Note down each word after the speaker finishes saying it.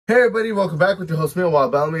Hey everybody, welcome back with your host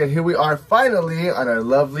AWildBellamy, and here we are finally on our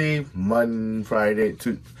lovely Friday.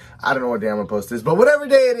 I don't know what day I'm gonna post this, but whatever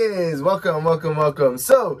day it is, welcome.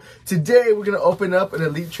 So today we're gonna open up an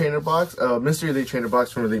Elite Trainer box, a mystery Elite Trainer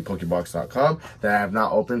box from ElitePokebox.com that I have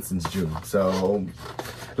not opened since June. So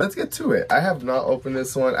let's get to it. I have not opened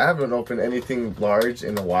this one. I haven't opened anything large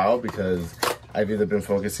in a while because I've either been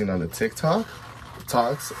focusing on the TikTok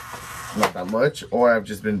talks, not that much, or I've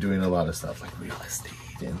just been doing a lot of stuff like real estate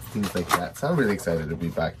and things like that. So I'm really excited to be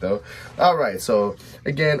back though. All right, so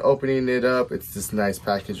again, opening it up, it's this nice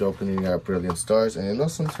package opening up, Brilliant Stars, and I know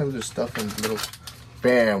sometimes there's stuff in little,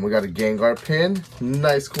 bam, we got a Gengar pin,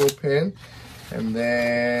 nice cool pin, and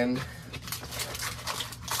then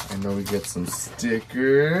I know we get some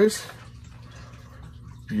stickers,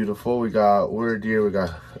 beautiful. We got Word Year, we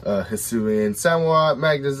got Hisuian, Samwa,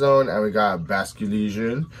 Magnezone, and we got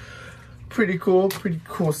Basculesion. Pretty cool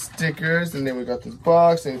stickers. And then we got this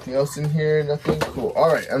box. Anything else in here? Nothing? Cool.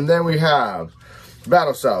 Alright, and then we have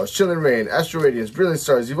Battle Styles, Chilling Reign, Astral Radiance, Brilliant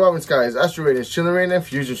Stars, Evolving Skies, Astral Radiance, Chilling Reign, and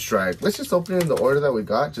Fusion Strike. Let's just open it in the order that we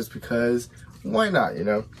got, just because, why not, you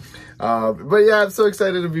know? But yeah, I'm so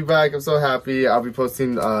excited to be back. I'm so happy. I'll be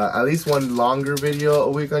posting at least one longer video a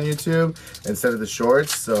week on YouTube instead of the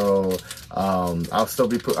shorts. So I'll still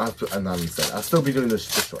be I'll still be doing the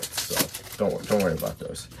shorts. So don't worry about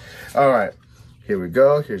those. All right, here we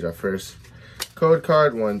go. Here's our first code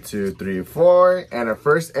card. 1, 2, 3, 4, and our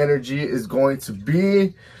first energy is going to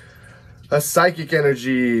be a Psychic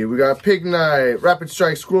Energy. We got Pignite, Rapid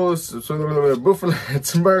Strike, Squirrels,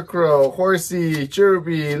 Buffalet, Murkrow, Horsey,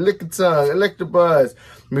 Cherubi, Lickitung, Electabuzz.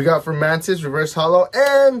 We got from Mantis, Reverse Holo,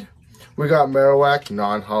 and we got Marowak,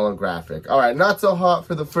 non-holographic. All right, not so hot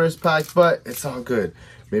for the first pack, but it's all good.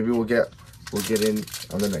 Maybe we'll get in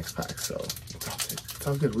on the next pack. So it's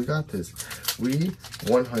all good. We got this. We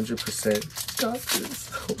 100% got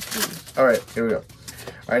this. All right, here we go.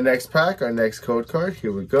 Our next pack, our next code card,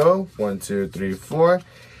 here we go. 1, 2, 3, 4.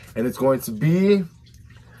 And it's going to be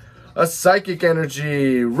a Psychic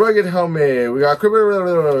Energy, Rugged Helmet. We got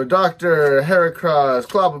Doctor, Heracross,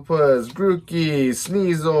 Clobbopus, Grookey,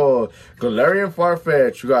 Sneasel, Galarian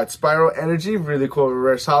Farfetch. We got Spiral Energy, really cool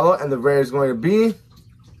reverse holo. And the rare is going to be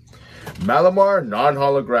Malamar,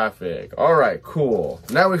 non-holographic. All right, cool.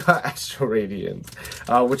 Now we got Astral Radiance,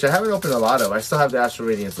 which I haven't opened a lot of. I still have the Astral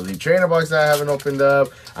Radiance Elite Trainer box that I haven't opened up.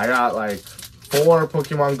 I got like 4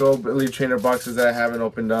 Pokemon Go Elite Trainer boxes that I haven't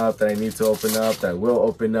opened up, that I need to open up, that I will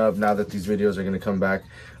open up now that these videos are going to come back.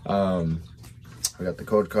 We got the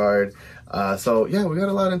code card. So yeah, we got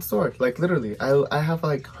a lot in store. Like literally, I have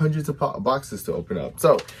like hundreds of boxes to open up.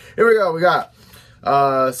 So here we go. We got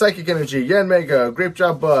Psychic Energy, Yanmega,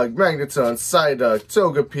 Grapejaw Bug, Magneton, Psyduck,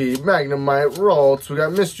 Togepi, Magnemite, Ralts. We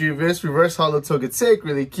got Mischievous, Reverse Holo Togetic,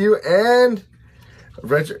 really cute, and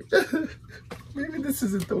maybe this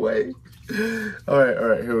isn't the way. All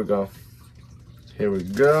right, here we go. We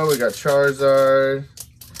got Charizard,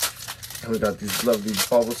 and we got these lovely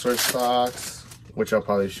Bulbasaur socks, which I'll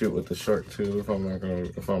probably shoot with the short too if I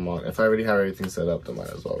already have everything set up, then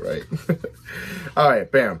might as well, right? All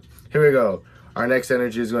right, bam. Here we go. Our next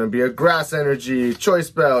energy is going to be a Grass Energy, Choice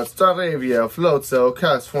Belt, Staravia, Floatzel,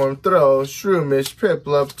 Castform, Throw, Shroomish,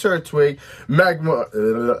 Piplup, Turtwig, Magmar,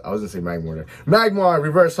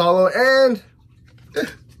 Reverse Holo, and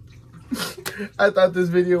I thought this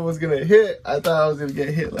video was going to hit. I thought I was going to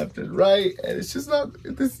get hit left and right, and it's just not,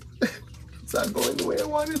 it's not going the way I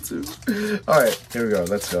wanted to. All right, here we go.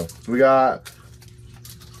 Let's go. We got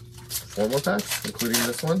 4 more packs, including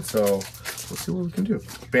this one, so we'll see what we can do.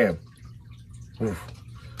 Bam.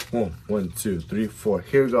 1, 2, 3, 4.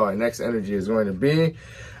 Here we go. Our next energy is going to be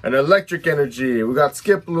an Electric Energy. We got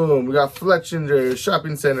Skiploom, we got Fletchinder,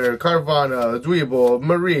 Shopping Center, Carvana, Dweeble,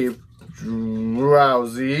 Marie,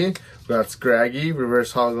 Drowsy. We got Scraggy,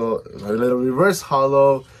 Reverse Holo,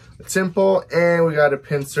 Simple, and we got a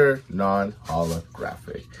Pinsir,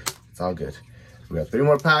 non-holographic. It's all good. We got 3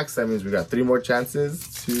 more packs. That means we got 3 more chances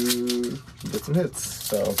to get some hits.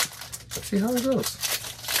 So let's see how it goes.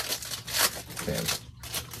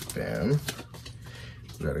 Bam.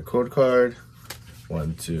 We got a code card.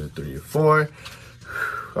 1, 2, 3, 4.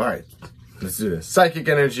 All right, let's do this. Psychic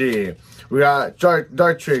Energy. We got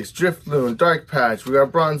Dartrix, Drifloon, Dark Patch. We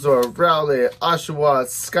got Bronzor, Rowlet, Oshawott,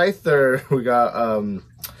 Scyther. We got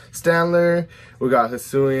Stanler. We got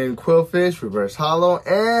Hisuian, Quillfish, Reverse Holo,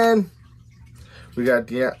 and we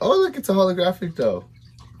got oh look, it's a holographic though.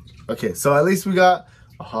 Okay, so at least we got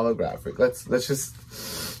a holographic. Let's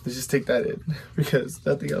just take that in because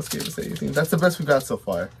nothing else gave us anything. That's the best we got so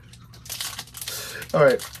far. All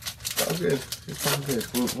right, it's all good. It's all good.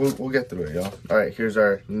 We'll get through it, y'all. All right, here's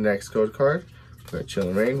our next code card. We got Chill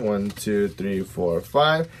and Rain. 1, 2, 3, 4,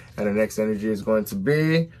 5. And our next energy is going to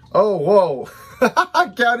be... Oh, whoa!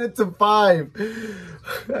 I counted to 5.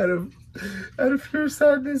 Out of pure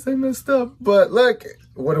sadness, I messed up. But look,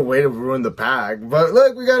 what a way to ruin the pack. But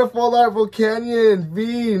look, we got a full art Volcanion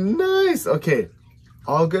V. Nice. Okay,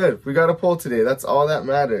 all good. We got a pull today. That's all that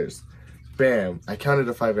matters. Bam. I counted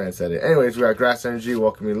to 5 and I said it. Anyways, we got Grass Energy,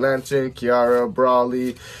 Welcoming Lantern, Kiara,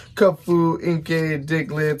 Brawly, Kupfu, Inkay,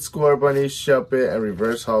 Diglett, Score Bunny, Shuppet, and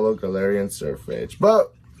Reverse Hollow Galarian Surfage.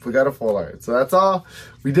 But we got a full art. So that's all.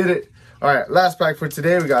 We did it. Alright, last pack for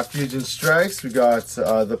today. We got Fusion Strikes. We got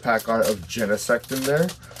the pack art of Genesect in there,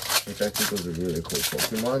 which I think was a really cool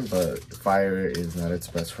Pokemon, but fire is not its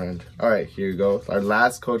best friend. Alright, here you go. Our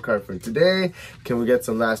last code card for today. Can we get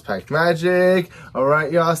some last pack magic?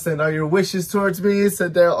 Alright, y'all, send all your wishes towards me.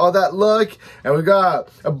 Send there all that luck. And we got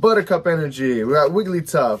a Buttercup Energy. We got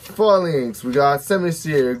Wigglytuff, Fallinx. We got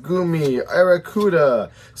Semisear, Gumi,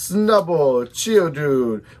 Aracuda, Snubble,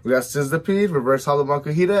 Geodude. We got Sizzlipede, Reverse Hollow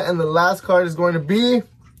Makuhita, and the last card is going to be...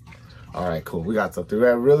 Alright, cool. We got something. We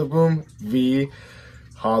got Rillaboom V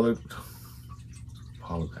holographic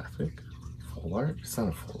full art. It's not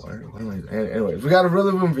a full art. What am I? Anyways, we got a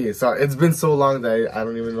Rillaboom V. Sorry, it's been so long that I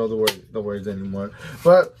don't even know the words anymore.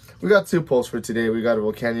 But we got 2 pulls for today. We got a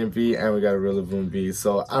Volcanion V and we got a Rillaboom V.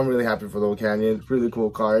 So I'm really happy for the Volcanion. Really cool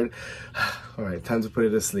card. Alright, time to put it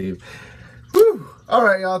to sleep. Woo!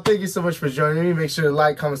 Alright, y'all. Thank you so much for joining me. Make sure to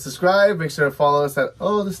like, comment, subscribe. Make sure to follow us at...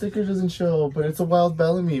 Oh, the sticker doesn't show, but it's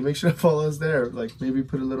AWildBellamy. Make sure to follow us there. Like, maybe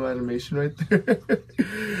put a little animation right there.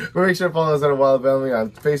 But make sure to follow us at AWildBellamy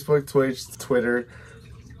on Facebook, Twitch, Twitter,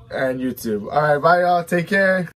 and YouTube. Alright, bye, y'all. Take care.